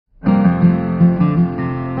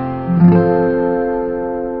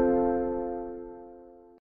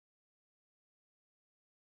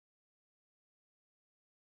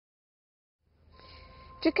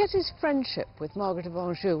Jacquette's friendship with Margaret of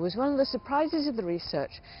Anjou was one of the surprises of the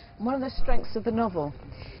research and one of the strengths of the novel.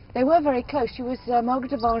 They were very close. She was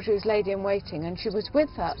Margaret of Anjou's lady-in-waiting, and she was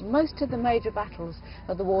with her most of the major battles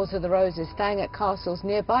of the Wars of the Roses, staying at castles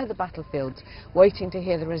nearby the battlefields, waiting to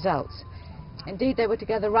hear the results. Indeed, they were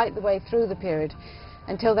together right the way through the period,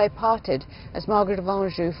 until they parted as Margaret of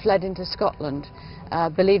Anjou fled into Scotland,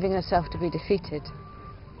 believing herself to be defeated.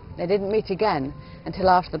 They didn't meet again until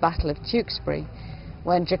after the Battle of Tewkesbury,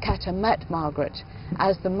 when Jacquetta met Margaret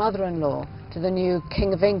as the mother-in-law to the new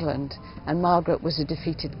King of England, and Margaret was a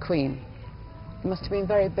defeated queen. It must have been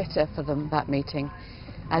very bitter for them, that meeting,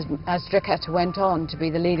 as Jacquetta went on to be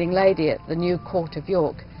the leading lady at the new court of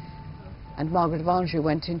York, and Margaret of Anjou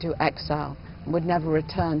went into exile and would never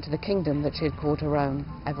return to the kingdom that she had called her own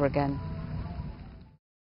ever again.